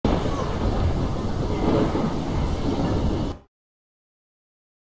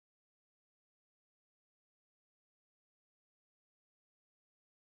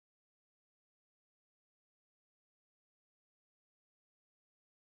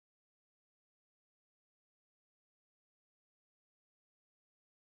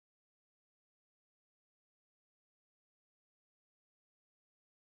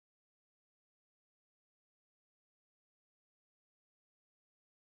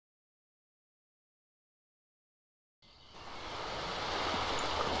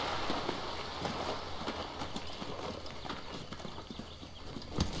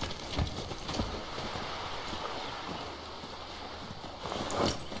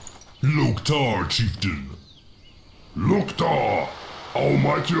Loktar, chieftain. Loktar! Our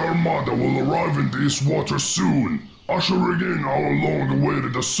mighty armada will arrive in these waters soon, ushering in our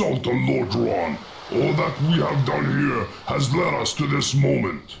long-awaited assault on Lordaeron. All that we have done here has led us to this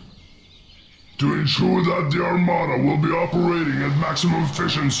moment. To ensure that the armada will be operating at maximum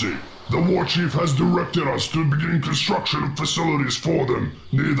efficiency, the war chief has directed us to begin construction of facilities for them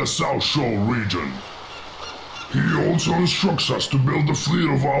near the Southshore region. He also instructs us to build a fleet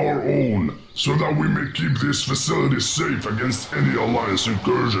of our own, so that we may keep these facilities safe against any Alliance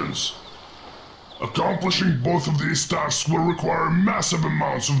incursions. Accomplishing both of these tasks will require massive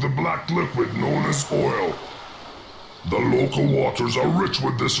amounts of the black liquid known as oil. The local waters are rich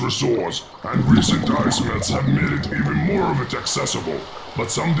with this resource, and recent ice melts have made it even more of it accessible,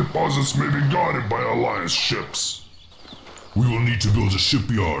 but some deposits may be guarded by Alliance ships. We will need to build a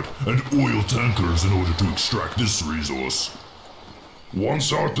shipyard and oil tankers in order to extract this resource.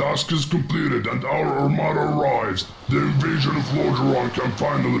 Once our task is completed and our armada arrives, the invasion of Lordaeron can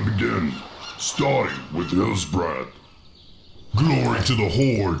finally begin, starting with Hillsbrad. Glory to the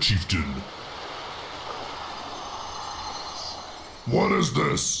Horde, chieftain. What is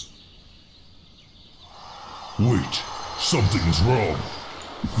this? Wait, something is wrong.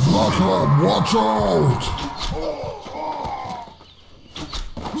 Blackhead, watch out!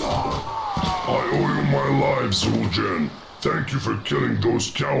 I owe you my life, Zul'jin. Thank you for killing those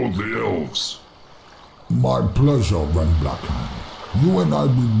cowardly elves. My pleasure, Ren Blackhand. You and I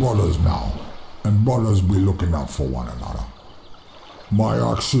be brothers now, and brothers be looking out for one another. My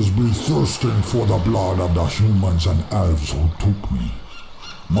axes be thirsting for the blood of the humans and elves who took me.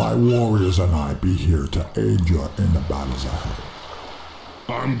 My warriors and I be here to aid you in the battles ahead.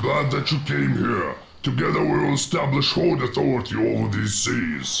 I'm glad that you came here. Together we will establish Horde authority over these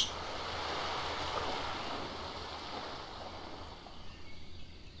seas.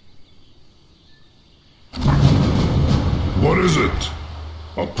 What is it?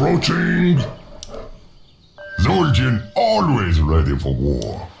 Approaching? Zul'jin always ready for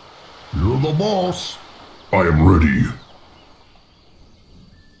war. You're the boss. I am ready.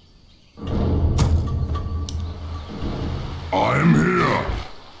 I am here.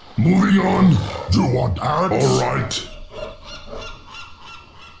 Moving on. You want ads? All right.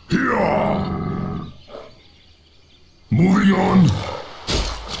 Here. Moving on.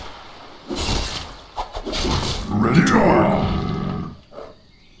 Ready to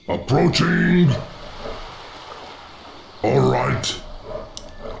approaching. All right.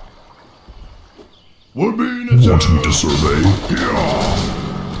 We're being attacked. Want me to survey? Here.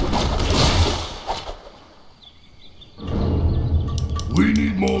 We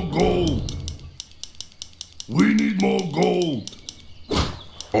need more gold. We need more gold.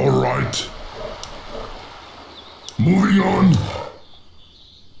 All right. Moving on.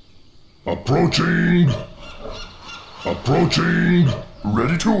 Approaching. Approaching.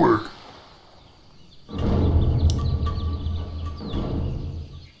 Ready to work.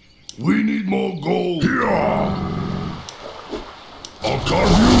 We need more gold. Here. I'll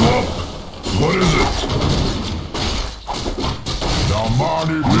carve you up. What is it? The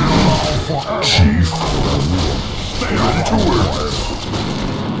money will allow forever. Chief. Stay ready to work.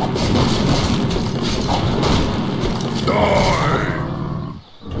 Die.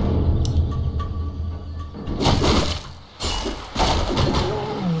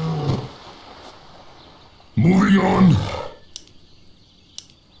 Moving on.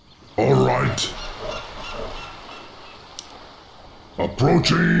 All right.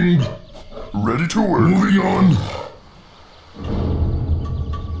 Approaching. Ready to work. Moving on.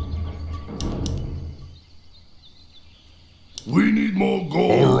 We need more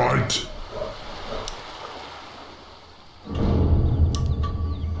gold. All right.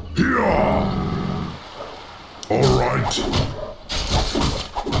 Here. All right.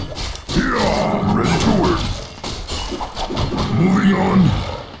 Here. Ready to work. Moving on.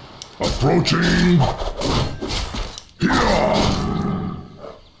 Approaching. Here.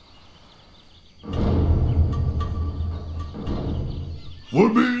 We're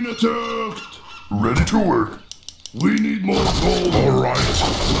being attacked. Ready to work. We need more gold. All right.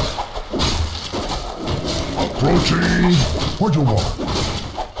 Approaching. What you want?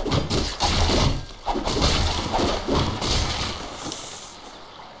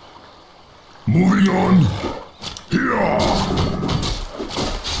 Moving on. Here.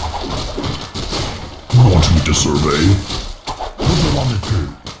 Want me to survey? What do you want me to?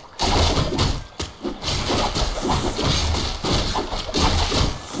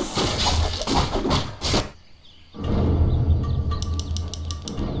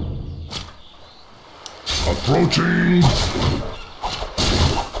 Approaching.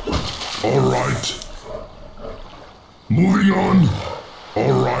 Alright. Moving on.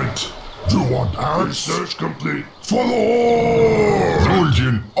 Alright. You want arrows? Research complete. For the Horde!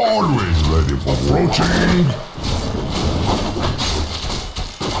 Soldier, always ready for war. Approaching.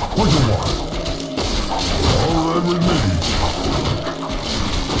 What do you want? Already ready.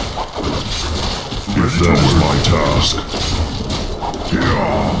 If that is my task. Here.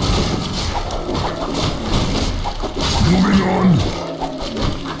 Moving on.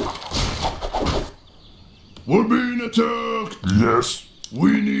 We're being attacked. Yes.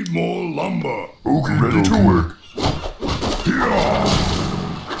 We need more lumber. Okay, ready to work. Here.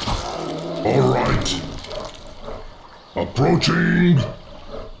 Alright. Approaching.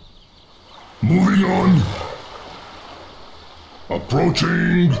 Moving on.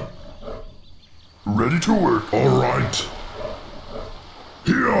 Approaching. Ready to work. Alright.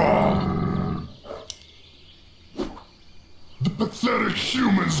 Here. The pathetic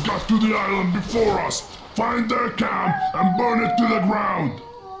humans got to the island before us. Find their camp and burn it to the ground.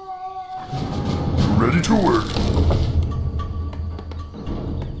 Ready to work.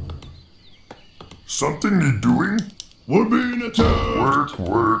 Something need doing? We're being attacked.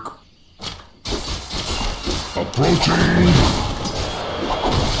 Work. Approaching.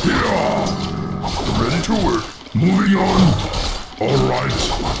 Here. Ready to work. Moving on. Alright.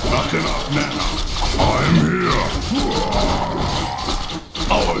 Knocking up now. I'm here.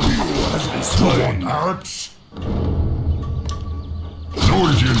 Our hero has been slain. Arrows?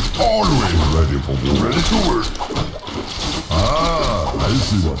 Soldier, always ready for war. Ready to work. Ah, I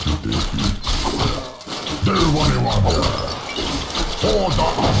see what you did here. There's one in one there. Hold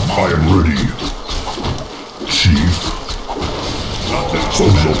on. I am ready. Chief.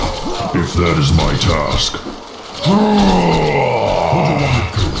 Soldier, if that is my task. What do you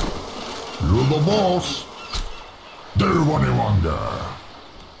want to do? You're the boss. There's one in one there.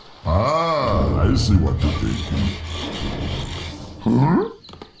 Ah, I see what you did here.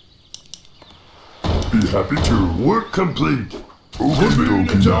 Be happy to. Work complete. Okay, being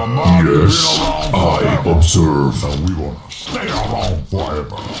dokie. attacked. Yes, I observe. And we gonna stay around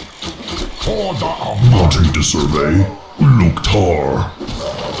forever. Hold on. Wanting to survey? Loktar.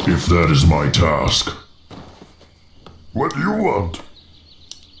 If that is my task. What do you want?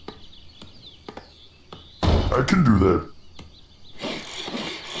 I can do that.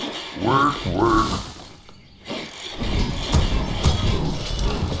 Work.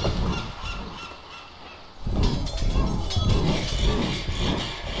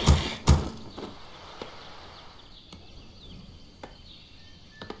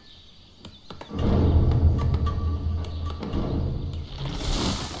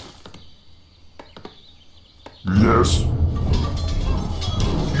 Yes.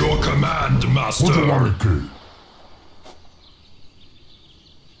 Your command, Master. What do you want to do?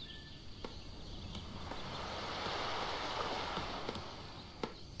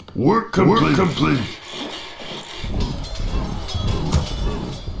 Work complete.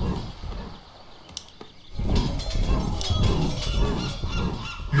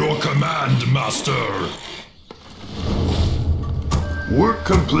 Your command, Master. Work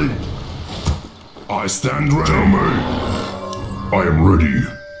complete. I stand ready. Tell me. I am ready.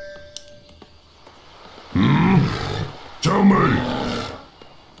 Tell me.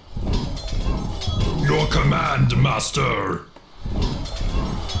 Your command, Master.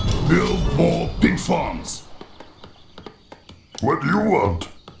 Build more pig farms. What do you want?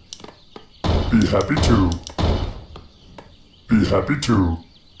 Be happy to. Be happy to.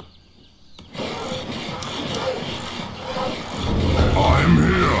 I'm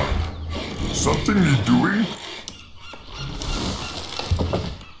here. Something need doing?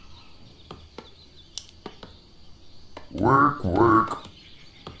 Work.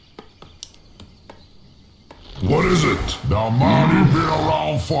 What is it? The money be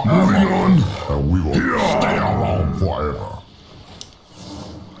around forever. Moving on. And we will Here. stay around forever.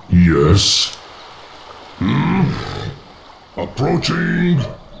 Yes. Approaching.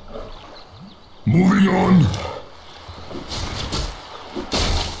 Moving on.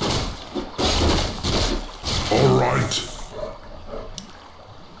 All right.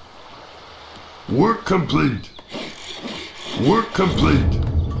 Work complete. Work complete.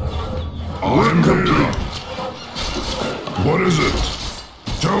 I'm complete. What is it?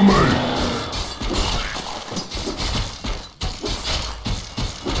 Tell me.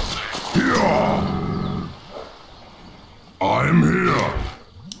 Here. I'm here.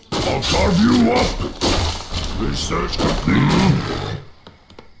 I'll carve you up. Research complete.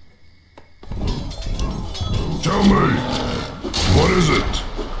 Tell me. What is it?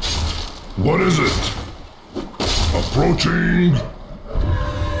 What is it? Approaching.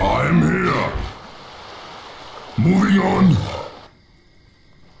 I'm here. on.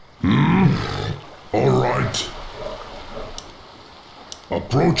 Alright.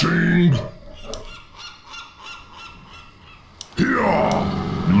 Approaching. Here.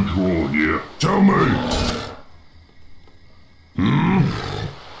 Neutral here. Tell me.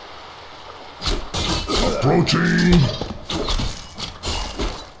 Approaching.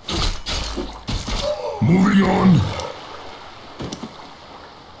 Moving on.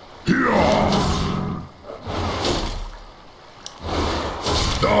 Here.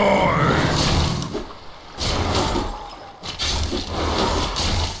 Die.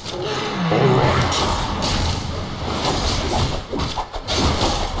 All right.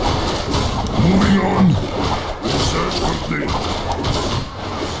 Moving on. Search complete.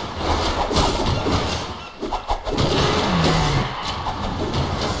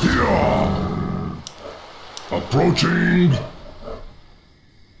 Here. Approaching.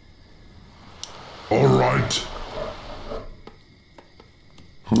 All right.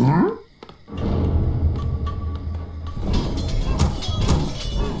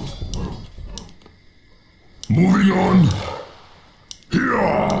 Moving on.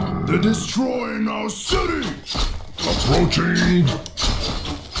 Here. They're destroying our city. Approaching.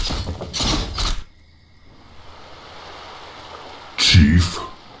 Chief.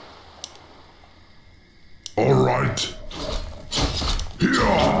 All right. Here.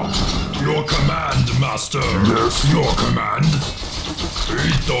 Your command, Master. Yes. Your command.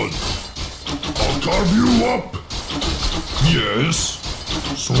 Eton. I'll carve you up. Yes.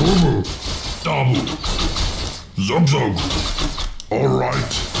 Sorbo. Dabu. Zog zog. All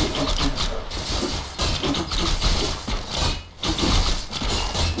right.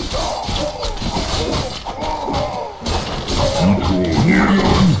 Moving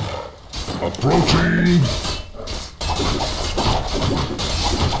on. Approaching.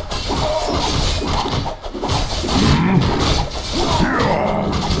 Here.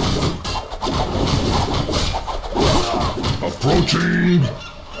 Approaching.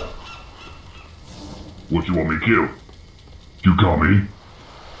 What you want me to kill? You call me?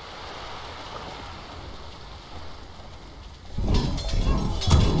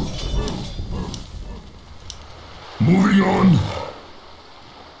 Moving on.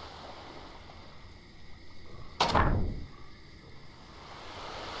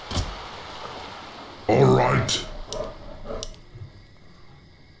 All right.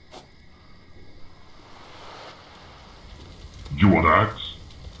 You want axe?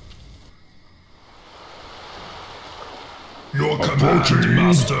 Your command, Approaching.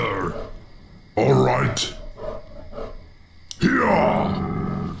 Master. All right. Here.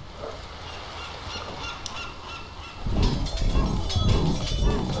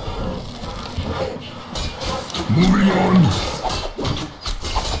 Moving on.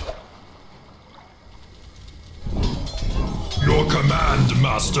 Your command,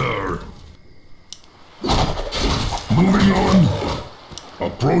 Master. Moving on.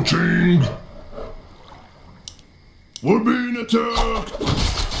 Approaching. We're being attacked.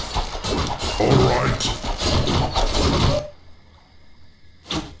 All right.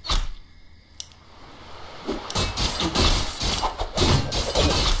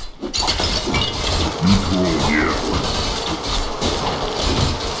 Neutral here.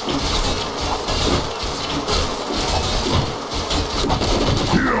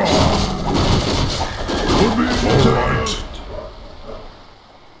 Here. We're being attacked.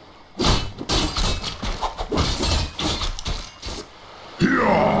 Here.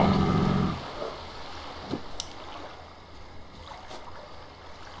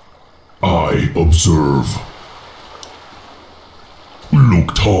 I observe.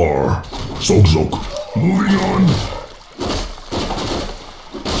 Loktar. Zog zog. Moving on.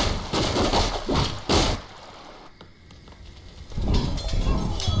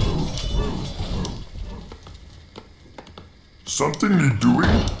 Something need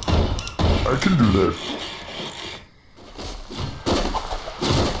doing? I can do that.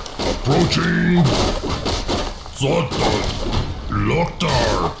 Approaching. Zotan.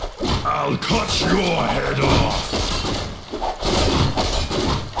 Loktar. I'll cut your head off.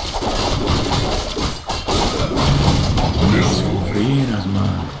 Sobrinas,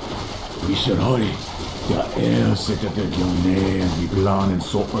 man. Vi kör höj. Jag älskar det Gilnean vi planen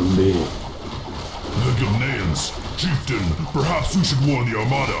så med. The Gilneans. Chieftain, perhaps we should warn the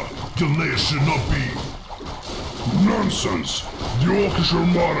Armada. Gilneas should not be... Nonsense. The Orcish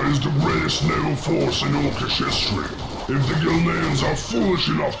Armada is the greatest naval force in Orcish history. If the Gilneans are foolish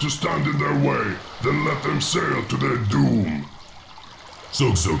enough to stand in their way, then let them sail to their doom.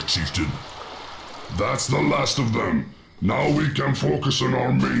 Zog zog, Chieftain. That's the last of them. Now we can focus on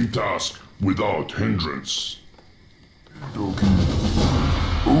our main task without hindrance. Dokie.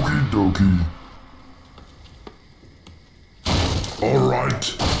 Okie dokie.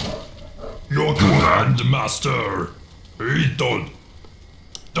 Alright. Your command, Master. Itod.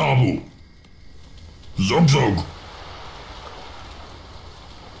 Dabu. Zug.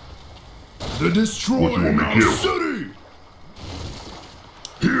 The destroyer What do you want me to our do? city.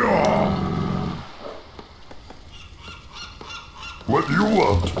 Here. What do you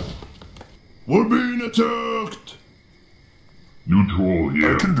want? We're being attacked. Neutral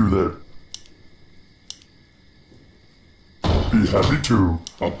here. I can do that. Be happy to.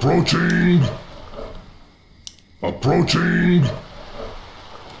 Approaching. Approaching.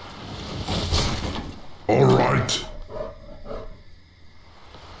 Alright.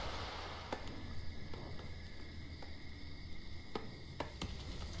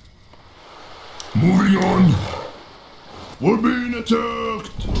 Moving on. We're being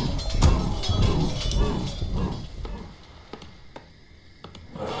attacked.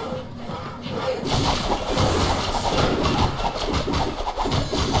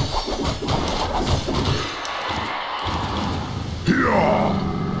 Here.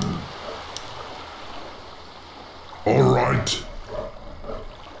 Alright.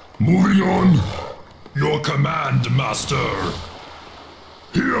 Moving on. Your command, Master.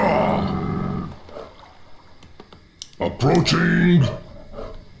 Here. Approaching.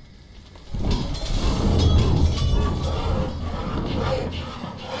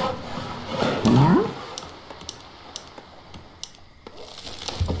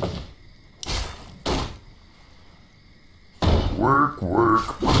 Work.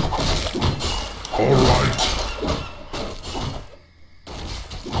 Alright.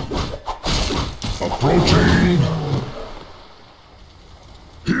 Approaching.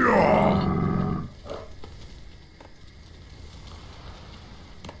 Here.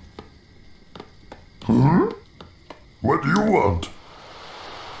 What do you want?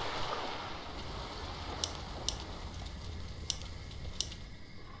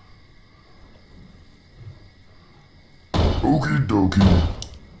 Okie dokie.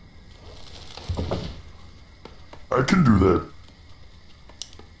 I can do that.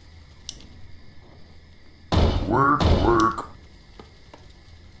 Work.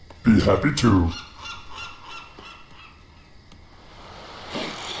 Be happy to.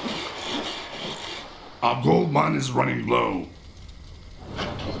 Our gold mine is running low.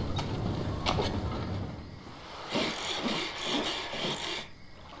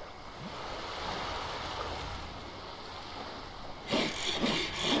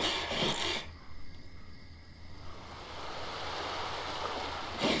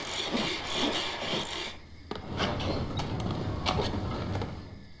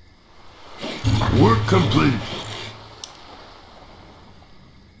 Work complete.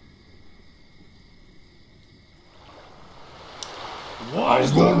 Our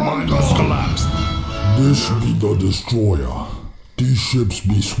gold mine has collapsed. This be the destroyer. These ships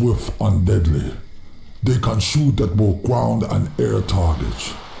be swift and deadly. They can shoot at both ground and air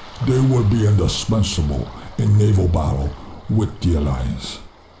targets. They will be indispensable in naval battle with the Alliance.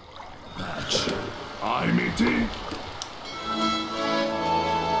 Aye, matey.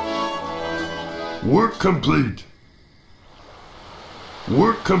 Work complete.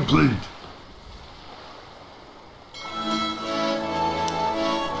 Work complete.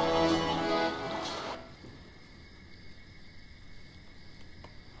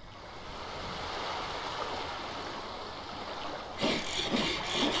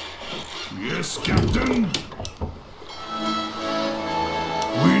 Yes, Captain.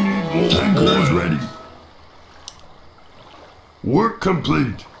 We need more Tankers oil. ready. Work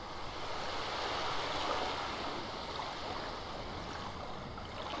complete.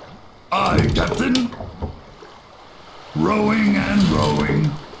 Aye, Captain. Rowing and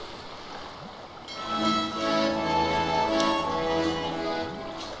rowing.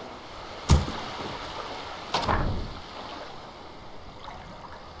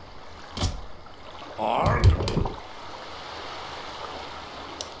 Arg.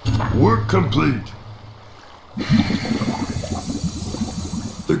 Work complete.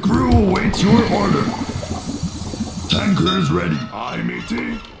 The crew awaits your order. Tankers ready. Aye,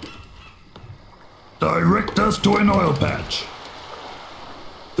 matey. Direct us to an oil patch.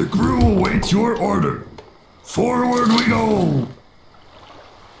 The crew awaits your order. Forward we go.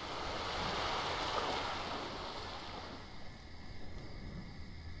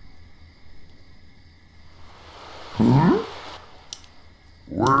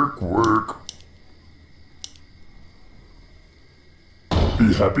 Work.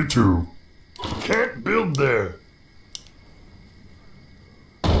 Be happy to. Can't build there.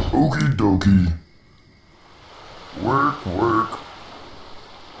 Okie dokie. Work, work.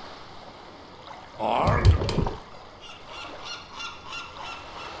 Arg.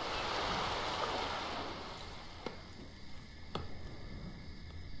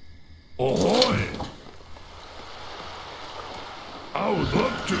 Ahoy! I would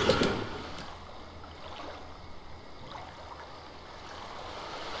love to.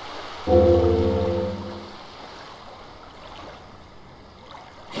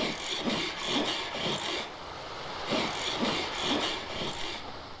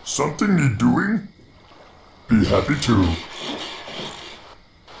 Something need doing? Be happy to.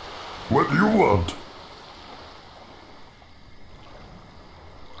 What do you want?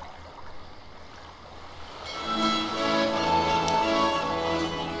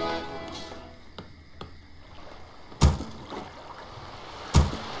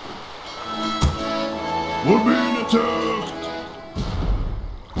 We're being attacked!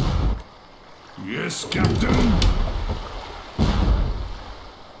 Yes, Captain?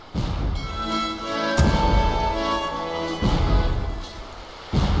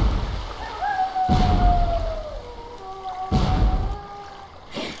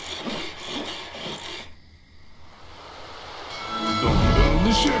 Don't build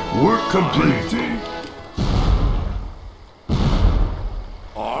the ship! Work complete.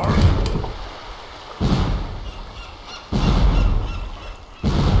 Arg.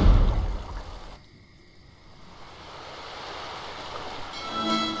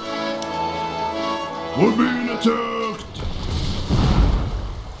 We're being attacked!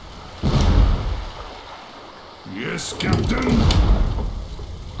 Yes, Captain?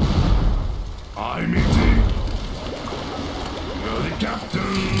 I'm eating. You're the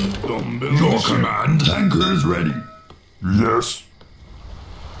captain. Don't build Your the ship. command, tanker is ready. Yes.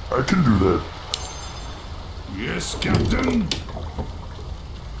 I can do that. Yes, Captain?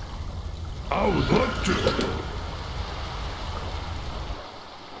 I would like to.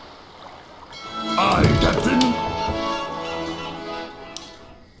 Aye, Captain.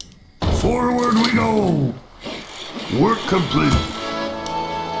 Forward we go. Work complete.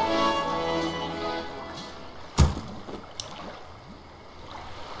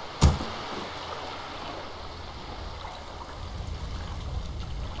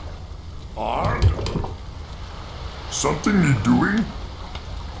 Arg. Something need doing?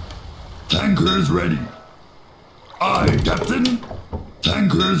 Tanker is ready. Aye, Captain.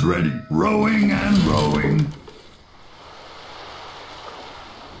 Tanker is ready. Rowing and rowing.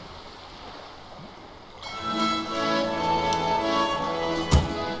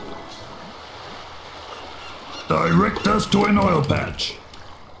 Direct us to an oil patch.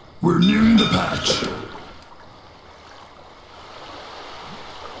 We're nearing the patch.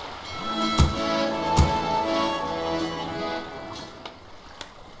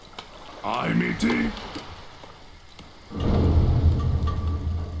 I'm eating.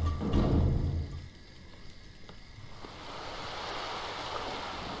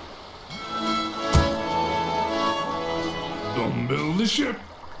 Don't build the ship.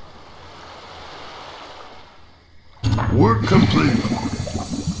 Work complete.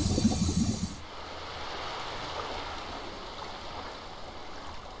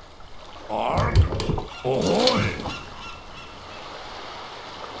 Arg. Ahoy.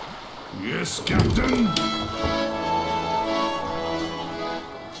 Yes, Captain.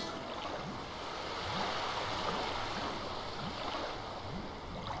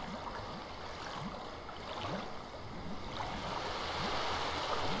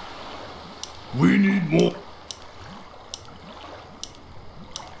 We need more.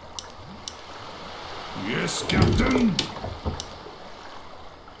 Yes, Captain.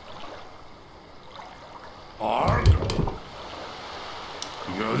 Arg.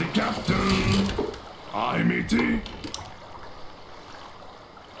 You're the captain. I'm E.T.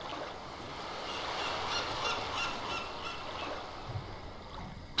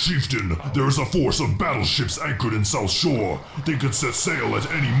 Chieftain, there is a force of battleships anchored in Southshore. They could set sail at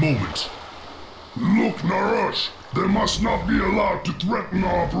any moment. Look, Narush. They must not be allowed to threaten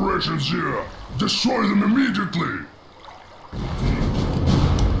our operations here. Destroy them immediately.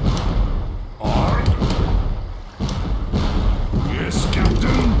 Arg. Yes,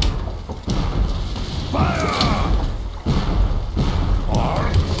 Captain. Fire!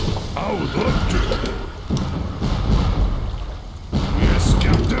 Arg. I would love to. Yes,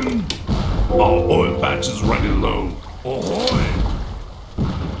 Captain. Our oil patch is running low. Ahoy!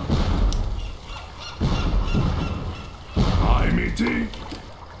 I'm E.T.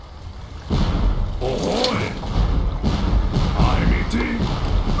 Ahoy! I'm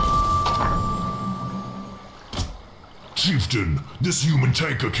Chieftain, this human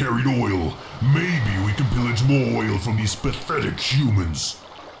tanker carried oil. Maybe we can pillage more oil from these pathetic humans.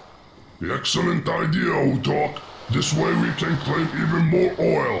 Excellent idea, Utok. This way we can claim even more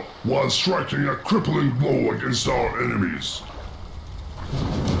oil while striking a crippling blow against our enemies.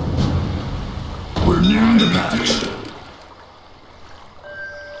 We're nearing the patch.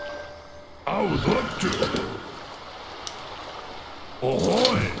 I would love to.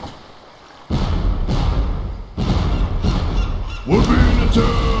 Ahoy! We're being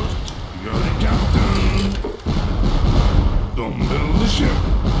attacked! You're the captain! Don't build the ship!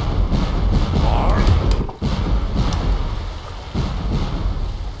 Arr!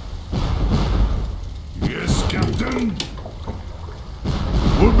 Yes, captain!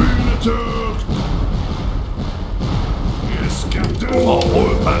 We're being attacked! Yes, captain! Our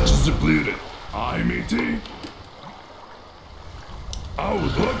oil patch is depleted. Aye, matey? I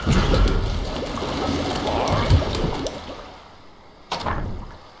would love to. Arr!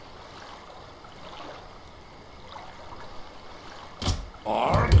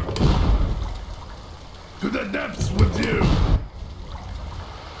 Arg! To the depths with you!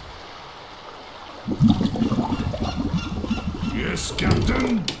 Yes,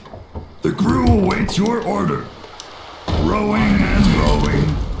 Captain? The crew awaits your order. Rowing and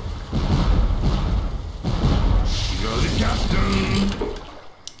rowing. You're the captain.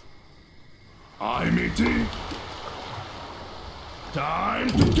 Aye, matey. Time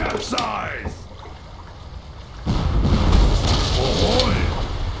to capsize. Ahoy!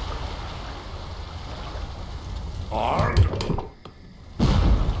 Arg!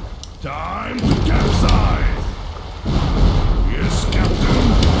 Time to capsize. Yes, Captain.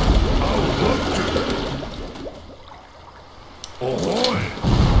 I would love to. Ahoy!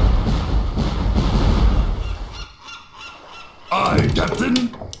 Aye, Captain.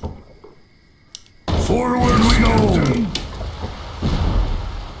 Forward we go. Captain.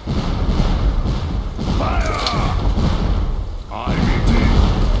 Fire! Aye, matey.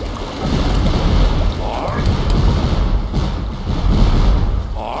 Arg!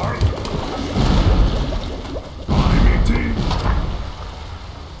 Arg! Aye, matey.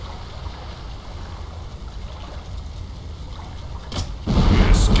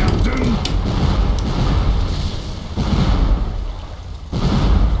 Yes, Captain.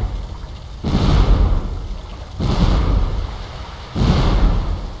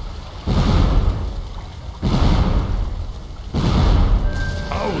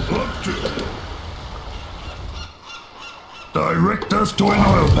 Direct us to an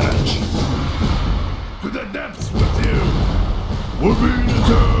oil patch. To the depths with you! We're being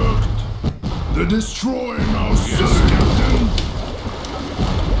attacked! They're destroying our city! Yes, Captain!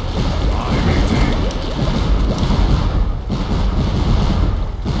 Aye, matey!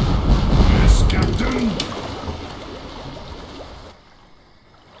 Yes, Captain!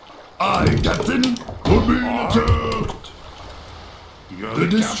 Aye, Captain. We're being attacked! They're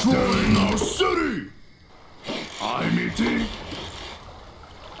destroying our city! Aye, matey!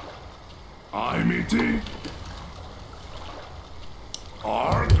 Aye, matey!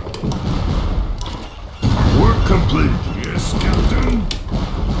 Arg! Work complete. Yes, Captain!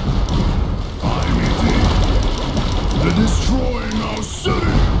 Aye, matey! They're destroying our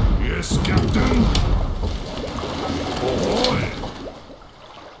city! Yes, Captain! Ahoy!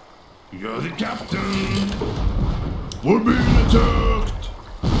 You're the captain! We're being attacked!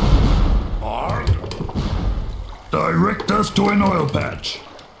 Arg! Direct us to an oil patch.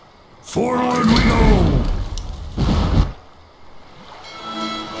 Forward we go.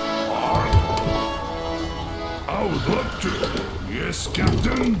 Arg! I would love to! Yes,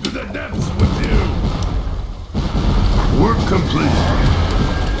 Captain! To the depths with you! Work complete.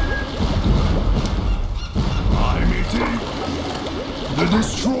 Aye, matey! They're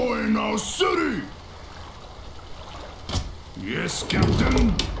destroying our city! Yes,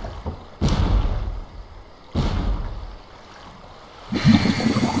 Captain!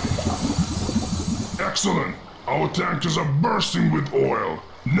 Excellent! Our tankers are bursting with oil!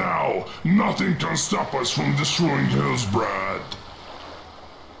 Now, nothing can stop us from destroying Hillsbrad!